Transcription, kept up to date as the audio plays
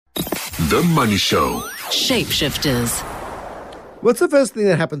The Money Show. Shapeshifters. What's the first thing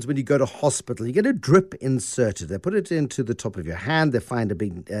that happens when you go to hospital? You get a drip inserted. They put it into the top of your hand. They find a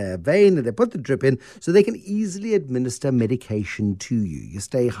big vein and they put the drip in so they can easily administer medication to you. You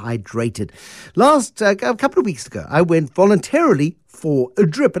stay hydrated. A couple of weeks ago, I went voluntarily for a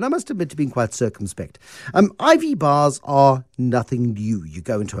drip, and I must admit to being quite circumspect. IV bars are nothing new. You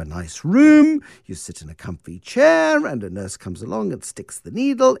go into a nice room, you sit in a comfy chair, and a nurse comes along and sticks the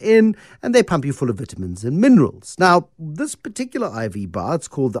needle in, and they pump you full of vitamins and minerals. Now, this particular IV bar, it's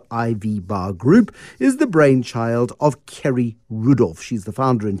called the IV Bar Group, is the brainchild of Kerry Rudolph. She's the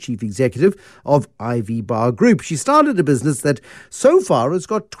founder and chief executive of IV Bar Group. She started a business that so far has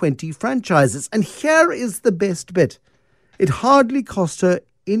got 20 franchises, and here is the best bit. It hardly cost her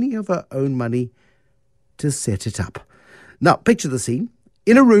any of her own money to set it up. Now, picture the scene.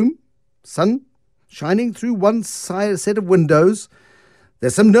 In a room, sun shining through one set of windows.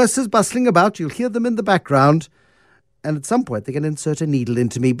 There's some nurses bustling about. You'll hear them in the background. And at some point, they're going to insert a needle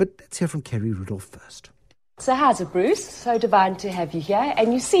into me. But let's hear from Kerry Rudolph first. So how's it, Bruce? So divine to have you here.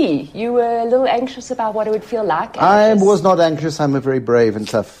 And you were a little anxious about what it would feel like. I was not anxious. I'm a very brave and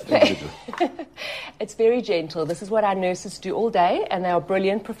tough individual. It's very gentle. This is what our nurses do all day, and they are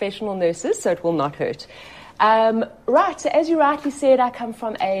brilliant professional nurses, so it will not hurt. Right, so as you rightly said, I come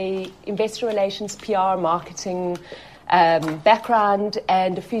from a investor relations, PR, marketing background,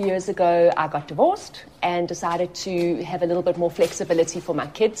 and a few years ago I got divorced and decided to have a little bit more flexibility for my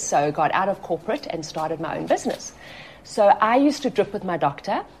kids, so got out of corporate and started my own business. So I used to drip with my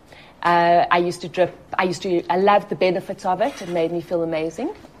doctor. I loved the benefits of it. It made me feel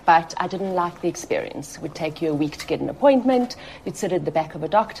amazing, but I didn't like the experience. It would take you a week to get an appointment. You'd sit at the back of a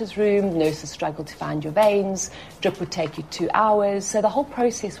doctor's room. Nurses struggled to find your veins. Drip would take you 2 hours. So the whole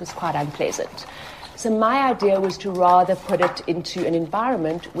process was quite unpleasant. So my idea was to rather put it into an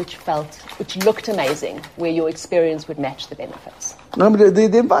environment which looked amazing, where your experience would match the benefits. No, but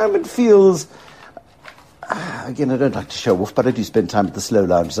the environment feels... Again, I don't like to show off, but I do spend time at the Slow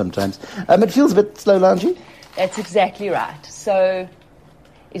Lounge sometimes. It feels a bit slow loungey. That's exactly right. So,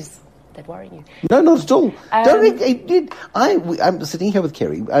 is that worrying you? No, not at all. I'm sitting here with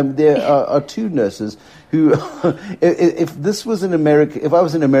Kerry. There are two nurses who, if this was in America, if I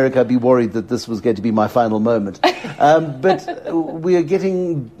was in America, I'd be worried that this was going to be my final moment. But we are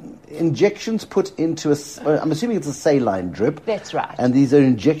getting injections put into I'm assuming it's a saline drip. That's right. And these are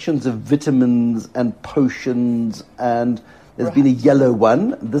injections of vitamins and potions, and there's been a yellow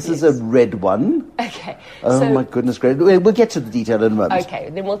one. This is a red one. Okay. My goodness, great. We'll get to the detail in a moment. Okay,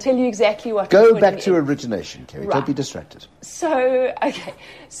 then we'll tell you exactly what... Go back to origination, Kerry. Right. Don't be distracted. So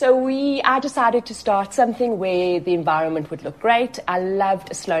I decided to start something where the environment would look great. I loved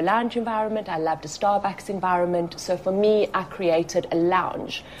a slow lounge environment. I loved a Starbucks environment. So for me, I created a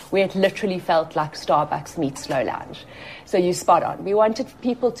lounge where it literally felt like Starbucks meets slow lounge. So you spot on. We wanted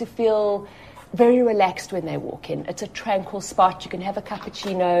people to feel very relaxed when they walk in. It's a tranquil spot. You can have a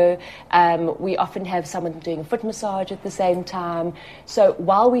cappuccino. We often have someone doing a foot massage at the same time. So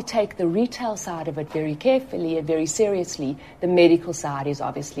while we take the retail side of it very carefully and very seriously, the medical side is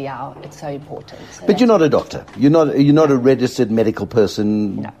obviously it's so important. So but you're not a doctor. You're not a registered medical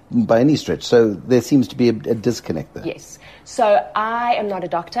person by any stretch. So there seems to be a disconnect there. Yes. So I am not a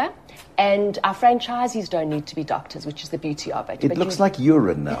doctor. And our franchisees don't need to be doctors, which is the beauty of it. It looks like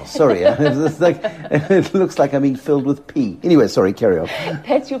urine now. Sorry. It looks like I'm being filled with pee. Anyway, sorry, carry on.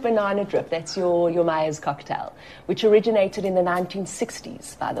 That's your banana drip. That's your Myers cocktail, which originated in the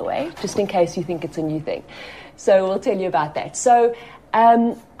 1960s, by the way, just in case you think it's a new thing. So we'll tell you about that. So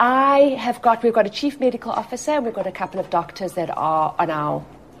we've got a chief medical officer, and we've got a couple of doctors that are on our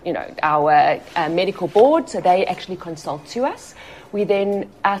medical board, so they actually consult to us. We then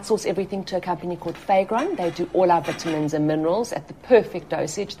outsource everything to a company called Fagron. They do all our vitamins and minerals at the perfect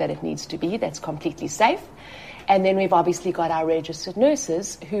dosage that it needs to be. That's completely safe. And then we've obviously got our registered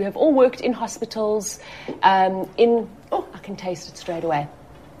nurses who have all worked in hospitals. I can taste it straight away.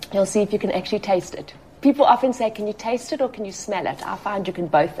 You'll see if you can actually taste it. People often say, can you taste it or can you smell it? I find you can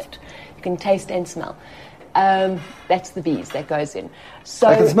both it. You can taste and smell. That's the bees that goes in. So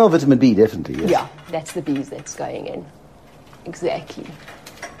I can smell vitamin B, definitely, yes. Yeah, that's the bees that's going in. Exactly.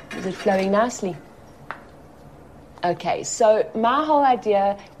 Is it flowing nicely? Okay, so my whole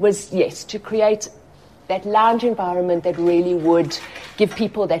idea was, yes, to create that lounge environment that really would give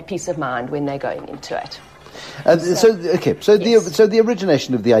people that peace of mind when they're going into it. So yes. the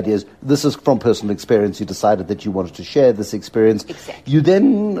origination of the idea is, this is from personal experience. You decided that you wanted to share this experience. Exactly. You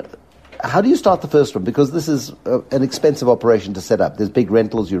then How do you start the first one? Because this is an expensive operation to set up. There's big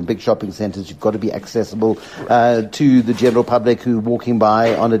rentals, you're in big shopping centres, you've got to be accessible to the general public who are walking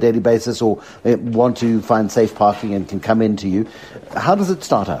by on a daily basis or want to find safe parking and can come into you. How does it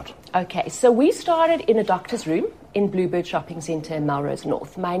start out? Okay, so we started in a doctor's room in Bluebird Shopping Centre in Melrose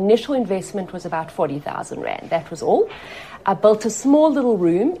North. My initial investment was about 40,000 Rand. That was all. I built a small little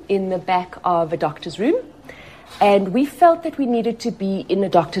room in the back of a doctor's room, and we felt that we needed to be in a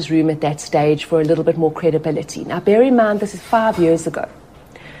doctor's room at that stage for a little bit more credibility. Now, bear in mind, this is 5 years ago.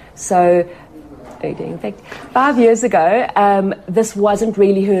 So, in fact, 5 years ago, this wasn't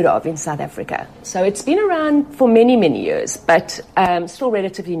really heard of in South Africa. So it's been around for many, many years, but still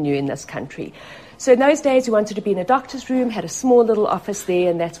relatively new in this country. So in those days, we wanted to be in a doctor's room, had a small little office there,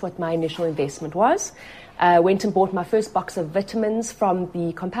 and that's what my initial investment was. Went and bought my first box of vitamins from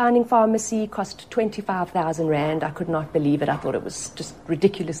the compounding pharmacy, cost 25,000 Rand. I could not believe it. I thought it was just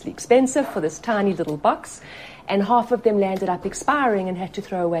ridiculously expensive for this tiny little box. And half of them landed up expiring and had to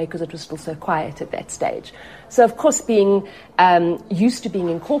throw away because it was still so quiet at that stage. So, of course, being used to being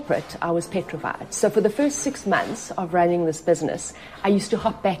in corporate, I was petrified. So for the first 6 months of running this business, I used to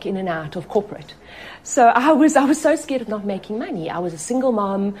hop back in and out of corporate. So I was so scared of not making money. I was a single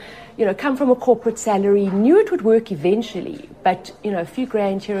mom, come from a corporate salary, knew it would work eventually, but, a few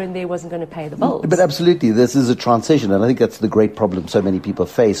grand here and there wasn't going to pay the bills. But absolutely, this is a transition, and I think that's the great problem so many people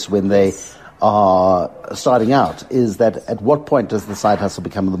face when they are starting out, is that at what point does the side hustle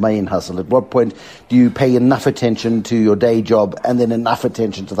become the main hustle? At what point do you pay enough attention to your day job and then enough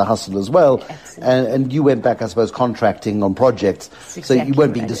attention to the hustle as well? And you went back, I suppose, contracting on projects, so you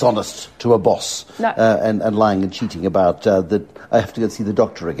weren't being dishonest to a boss and lying and cheating about that I have to go see the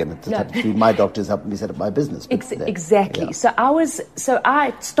doctor again. My doctor's helping me set up my business. Exactly. Yeah. So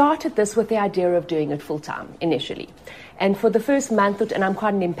I started this with the idea of doing it full time initially. And for the first month, and I'm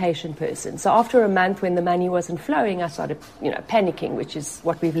quite an impatient person, so after a month when the money wasn't flowing, I started, panicking, which is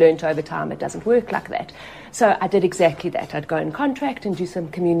what we've learned over time. It doesn't work like that. So I did exactly that. I'd go and contract and do some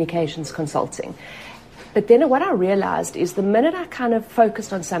communications consulting. But then what I realized is the minute I kind of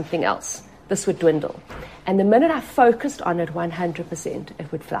focused on something else, this would dwindle. And the minute I focused on it 100%,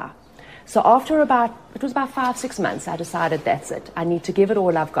 it would fly. So after about 5-6 months, I decided that's it. I need to give it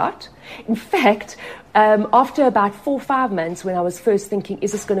all I've got. In fact, after about 4 or 5 months, when I was first thinking,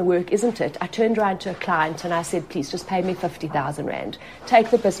 is this going to work, isn't it? I turned around to a client and I said, please just pay me 50,000 Rand. Take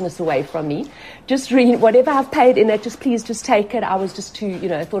the business away from me. Just whatever I've paid in it, please take it. I was just too,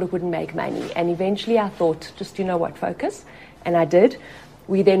 thought it wouldn't make money. And eventually I thought, focus. And I did.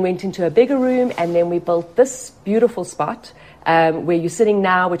 We then went into a bigger room and then we built this beautiful spot where you're sitting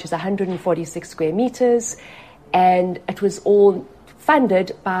now, which is 146 square meters, and it was all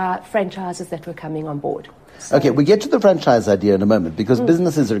funded by franchises that were coming on board. So, okay, we get to the franchise idea in a moment, because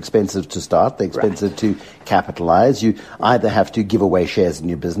businesses are expensive to start, they're expensive to capitalize. You either have to give away shares in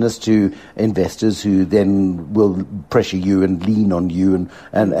your business to investors who then will pressure you and lean on you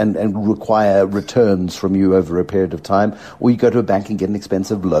and require returns from you over a period of time, or you go to a bank and get an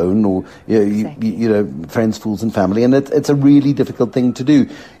expensive loan, or friends, fools and family, and it's a really difficult thing to do.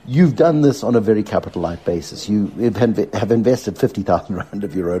 You've done this on a very capital-light basis. You have invested 50,000 Rand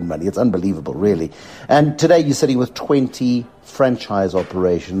of your own money. It's unbelievable, really. And today you're sitting with 20 franchise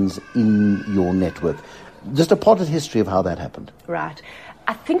operations in your network. Just a potted history of how that happened. Right.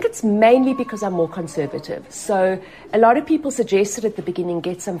 I think it's mainly because I'm more conservative. So a lot of people suggested at the beginning,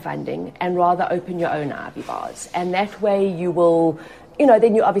 get some funding and rather open your own Ivy bars. And that way you will...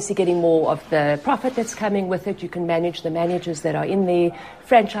 then you're obviously getting more of the profit that's coming with it. You can manage the managers that are in there.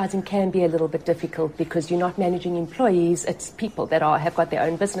 Franchising can be a little bit difficult because you're not managing employees. It's people that have got their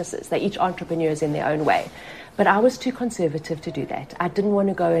own businesses. They're each entrepreneurs in their own way. But I was too conservative to do that. I didn't want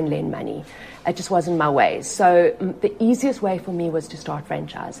to go and lend money. It just wasn't my way. So the easiest way for me was to start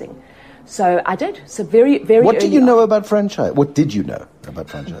franchising. So I did. So very, very What did you know about franchise? What did you know about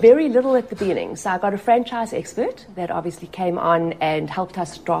franchise? Very little at the beginning. So I got a franchise expert that obviously came on and helped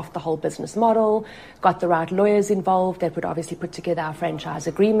us draft the whole business model, got the right lawyers involved that would obviously put together our franchise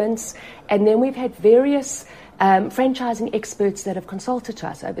agreements. And then we've had various franchising experts that have consulted to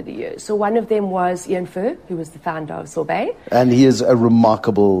us over the years. So one of them was Ian Furr, who was the founder of Sorbet. And he is a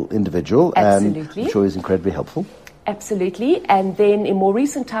remarkable individual. Absolutely. And I'm sure he's incredibly helpful. Absolutely. And then in more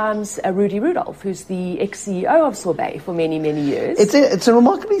recent times, Rudy Rudolph, who's the ex-CEO of Sorbet for many, many years. It's a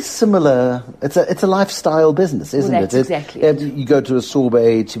remarkably similar, it's a lifestyle business, isn't it? That's exactly it. You go to a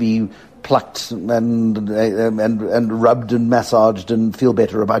Sorbet to be plucked and rubbed and massaged and feel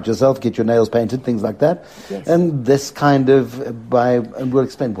better about yourself, get your nails painted, things like that. Yes. And this kind of, and we'll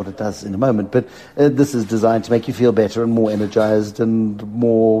explain what it does in a moment, but this is designed to make you feel better and more energized and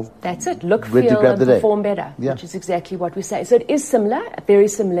more... That's it. Look, ready to feel, grab and the day. perform better, Yeah. which is exactly what we say. So it is similar, very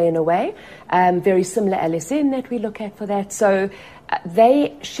similar in a way, very similar LSN that we look at for that. So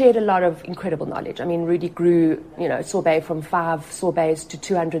they shared a lot of incredible knowledge. I mean, Rudy grew, sorbet from 5 sorbets to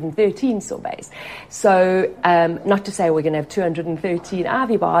 213 sorbets. So not to say we're going to have 213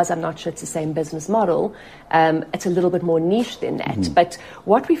 Ivy bars. I'm not sure it's the same business model. It's a little bit more niche than that. Mm-hmm. But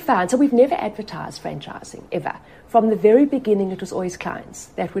what we found, so we've never advertised franchising, ever. From the very beginning, it was always clients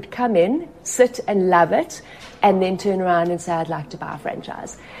that would come in, sit and love it, and then turn around and say, I'd like to buy a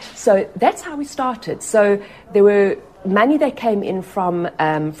franchise. So that's how we started. So there were money that came in from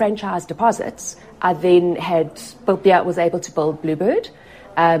franchise deposits. I then was able to build Bluebird,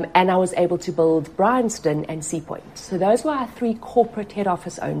 and I was able to build Bryanston and Sea Point. So those were our 3 corporate head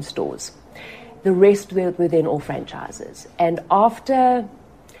office owned stores. The rest were then all franchises. And after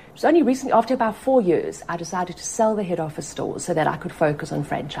about 4 years, I decided to sell the head office stores so that I could focus on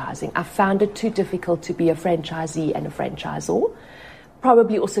franchising. I found it too difficult to be a franchisee and a franchisor.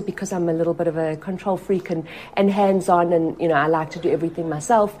 Probably also because I'm a little bit of a control freak and hands-on, and I like to do everything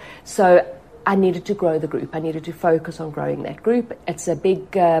myself. So I needed to grow the group. I needed to focus on growing that group. It's a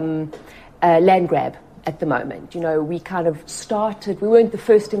big land grab at the moment. We kind of started, we weren't the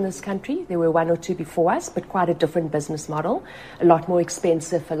first in this country. There were 1 or 2 before us, but quite a different business model. A lot more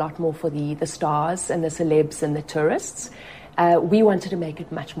expensive, a lot more for the stars and the celebs and the tourists. We wanted to make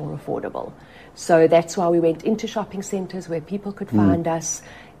it much more affordable. So that's why we went into shopping centres where people could find us.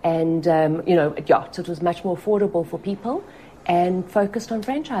 And, so it was much more affordable for people and focused on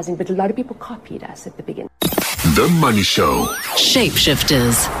franchising. But a lot of people copied us at the beginning. The Money Show.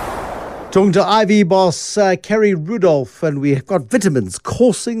 Shapeshifters. Talking to Ivy boss Kerry Rudolph, and we've got vitamins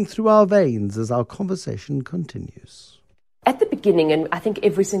coursing through our veins as our conversation continues. At the beginning, and I think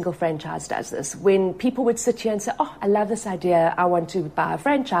every single franchise does this, when people would sit here and say, I love this idea, I want to buy a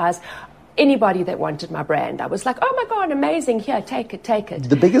franchise, anybody that wanted my brand, I was like, oh my God, amazing, here, take it.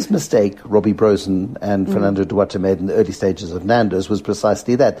 The biggest mistake Robbie Brosen and Fernando Duarte made in the early stages of Nando's was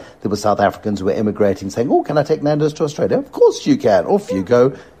precisely that. There were South Africans who were emigrating saying, can I take Nando's to Australia? Of course you can. Off you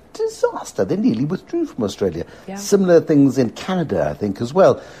go. Disaster. They nearly withdrew from Australia. Yeah. Similar things in Canada, I think, as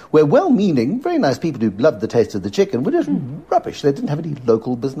well, where well-meaning, very nice people who loved the taste of the chicken were just rubbish. They didn't have any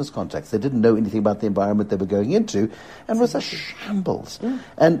local business contacts. They didn't know anything about the environment they were going into, and it was a shambles.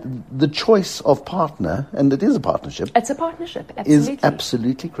 And the choice of partner, and it is a partnership. It's a partnership, absolutely. Is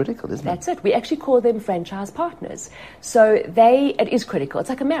absolutely critical, isn't it? That's it. We actually call them franchise partners. So it is critical. It's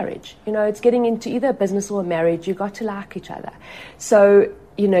like a marriage. It's getting into either a business or a marriage. You've got to like each other. So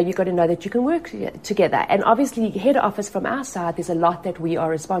you've got to know that you can work together. And obviously, head office from our side, there's a lot that we are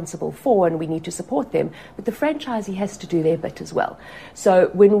responsible for and we need to support them. But the franchisee has to do their bit as well.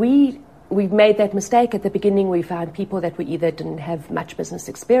 So when we made that mistake at the beginning, we found people that we either didn't have much business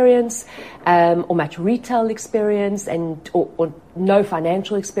experience or much retail experience or no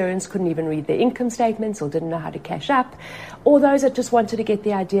financial experience, couldn't even read their income statements or didn't know how to cash up, or those that just wanted to get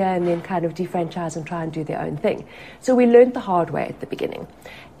the idea and then kind of defranchise and try and do their own thing. So we learned the hard way at the beginning.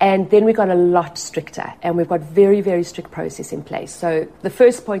 And then we got a lot stricter, and we've got very, very strict process in place. So the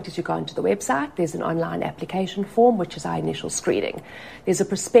first point is you go onto the website. There's an online application form, which is our initial screening. There's a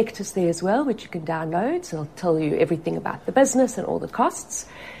prospectus there as well, which you can download. So it'll tell you everything about the business and all the costs.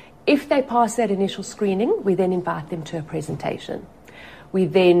 If they pass that initial screening, we then invite them to a presentation. We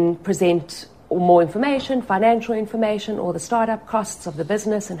then present more information, financial information, all the startup costs of the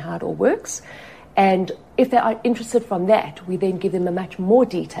business and how it all works. And if they are interested from that, we then give them a much more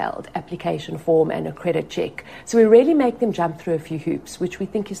detailed application form and a credit check. So we really make them jump through a few hoops, which we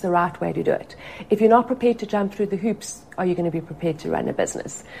think is the right way to do it. If you're not prepared to jump through the hoops, are you going to be prepared to run a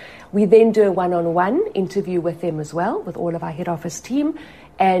business? We then do a one-on-one interview with them as well, with all of our head office team,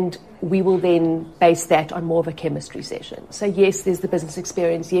 and we will then base that on more of a chemistry session. So yes, there's the business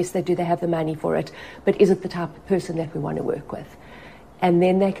experience, yes, they have the money for it, but is it the type of person that we want to work with? And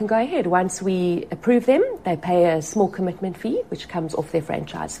then they can go ahead. Once we approve them, they pay a small commitment fee, which comes off their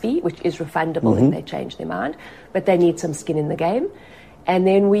franchise fee, which is refundable if they change their mind. But they need some skin in the game. And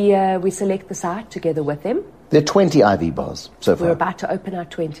then we select the site together with them. There are 20 Ivy bars so far. We're about to open our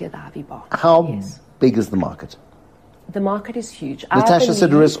 20th Ivy bar. How big is the market? The market is huge. Natasha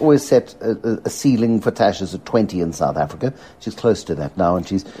Sideris always set a ceiling for Tasha's at 20 in South Africa. She's close to that now, and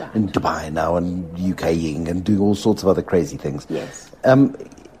she's in Dubai now and UKing and doing all sorts of other crazy things. Yes.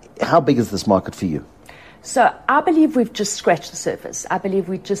 How big is this market for you? So I believe we've just scratched the surface. I believe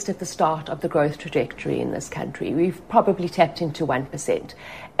we're just at the start of the growth trajectory in this country. We've probably tapped into 1%.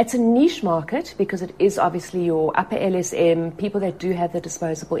 It's a niche market because it is obviously your upper LSM, people that do have the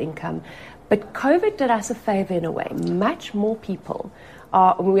disposable income. But COVID did us a favor in a way. Much more people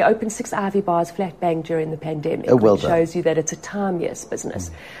we opened 6 Ivy bars flat bang during the pandemic, well which shows you that it's a timeless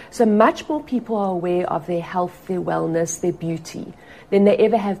business. So much more people are aware of their health, their wellness, their beauty than they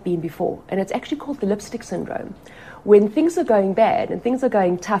ever have been before. And it's actually called the lipstick syndrome. When things are going bad and things are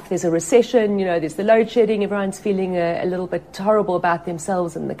going tough, there's a recession, there's the load shedding, everyone's feeling a little bit horrible about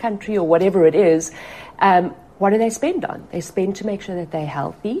themselves and the country or whatever it is. What do they spend on? They spend to make sure that they're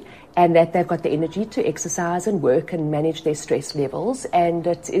healthy and that they've got the energy to exercise and work and manage their stress levels, and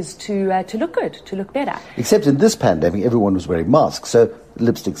it is to look good, to look better. Except in this pandemic, everyone was wearing masks, so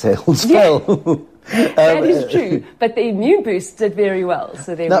lipstick sales fell. That is true, but the immune boost did very well,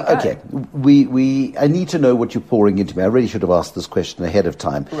 so there we go. Okay, I need to know what you're pouring into me. I really should have asked this question ahead of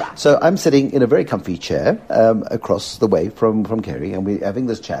time. Right. So I'm sitting in a very comfy chair across the way from Kerry, and we're having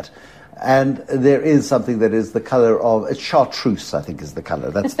this chat. And there is something that is the colour of chartreuse, I think is the colour.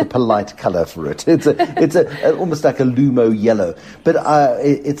 That's the polite colour for it. It's almost like a Lumo yellow. But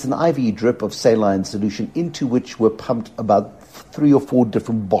it's an IV drip of saline solution into which were pumped about 3 or 4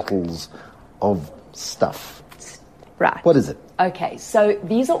 different bottles of stuff. Right. What is it? Okay, so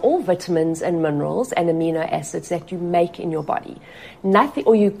these are all vitamins and minerals and amino acids that you make in your body. Nothing,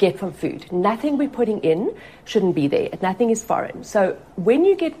 or you get from food. Nothing we're putting in shouldn't be there. Nothing is foreign. So when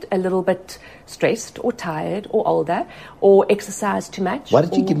you get a little bit stressed or tired or older or exercise too much. Why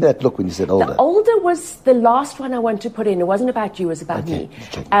did you give me that look when you said older? The older was the last one I wanted to put in. It wasn't about you, it was about me.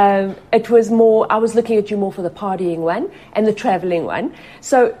 It was more, I was looking at you more for the partying one and the traveling one.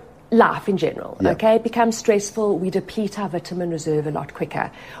 So life in general, okay? It becomes stressful. We deplete our vitamin reserve a lot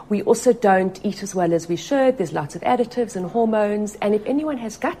quicker. We also don't eat as well as we should. There's lots of additives and hormones. And if anyone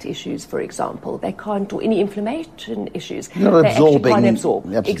has gut issues, for example, they can't, or any inflammation issues, they actually can't absorb.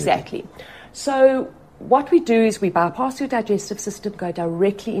 Absolutely. Exactly. So what we do is we bypass your digestive system, go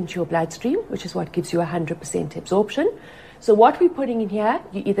directly into your bloodstream, which is what gives you 100% absorption. So what we're putting in here,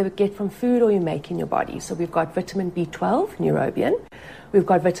 you either get from food or you make in your body. So we've got vitamin B12, neurobion. We've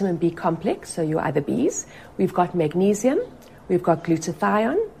got vitamin B complex, so your other Bs. We've got magnesium. We've got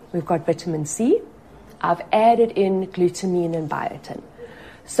glutathione. We've got vitamin C. I've added in glutamine and biotin.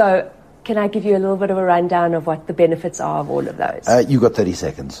 So can I give you a little bit of a rundown of what the benefits are of all of those? You got 30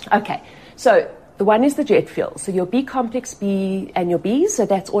 seconds. Okay. So the one is the jet fuel. So your B complex B and your Bs, so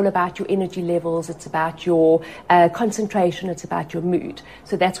that's all about your energy levels. It's about your concentration. It's about your mood.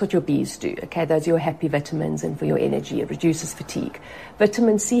 So that's what your Bs do. Okay, those are your happy vitamins and for your energy. It reduces fatigue.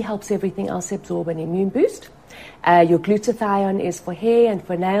 Vitamin C helps everything else absorb an immune boost. Your glutathione is for hair and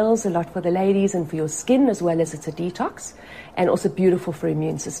for nails, a lot for the ladies, and for your skin, as well as it's a detox and also beautiful for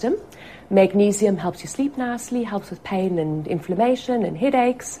immune system. Magnesium helps you sleep nicely, helps with pain and inflammation and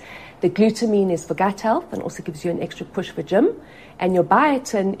headaches. The glutamine is for gut health and also gives you an extra push for gym. And your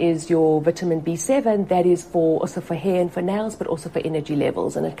biotin is your vitamin B7. That is also for hair and for nails, but also for energy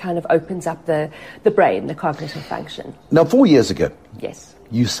levels. And it kind of opens up the brain, the cognitive function. Now, 4 years ago, yes,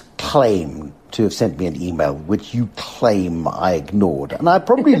 you claim to have sent me an email, which you claim I ignored. And I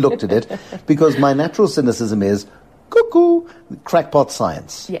probably looked at it because my natural cynicism is, cuckoo, crackpot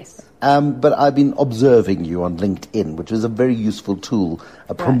science. Yes. But I've been observing you on LinkedIn, which is a very useful tool,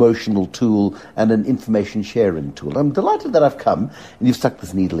 a promotional tool, and an information sharing tool. I'm delighted that I've come, and you've stuck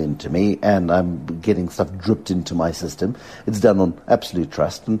this needle into me, and I'm getting stuff dripped into my system. It's done on absolute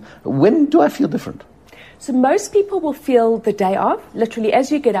trust. And when do I feel different? So most people will feel the day of. Literally,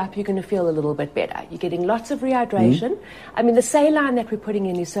 as you get up, you're going to feel a little bit better. You're getting lots of rehydration. I mean, the saline that we're putting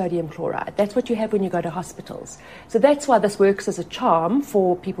in is sodium chloride. That's what you have when you go to hospitals. So that's why this works as a charm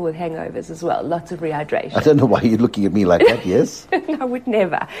for people with hangovers as well. Lots of rehydration. I don't know why you're looking at me like that, yes? I would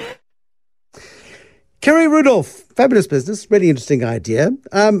never. Kerry Rudolph, fabulous business, really interesting idea.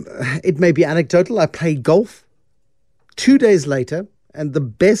 It may be anecdotal. I played golf 2 days later, and the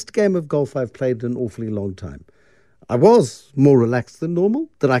best game of golf I've played in an awfully long time. I was more relaxed than normal.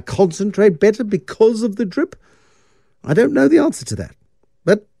 Did I concentrate better because of the drip? I don't know the answer to that.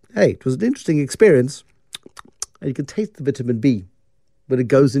 But, hey, it was an interesting experience. And you can taste the vitamin B when it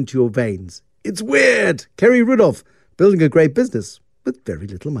goes into your veins. It's weird. Kerry Rudolph, building a great business with very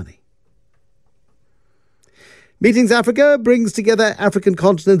little money. Meetings Africa brings together African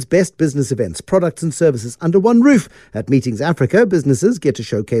continent's best business events, products and services under one roof. At Meetings Africa, businesses get to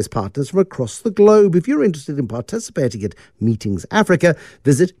showcase partners from across the globe. If you're interested in participating at Meetings Africa,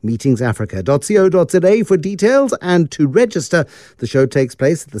 visit meetingsafrica.co.za for details and to register. The show takes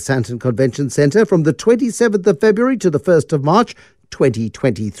place at the Sandton Convention Centre from the 27th of February to the 1st of March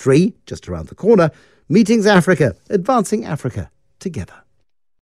 2023, just around the corner. Meetings Africa, advancing Africa together.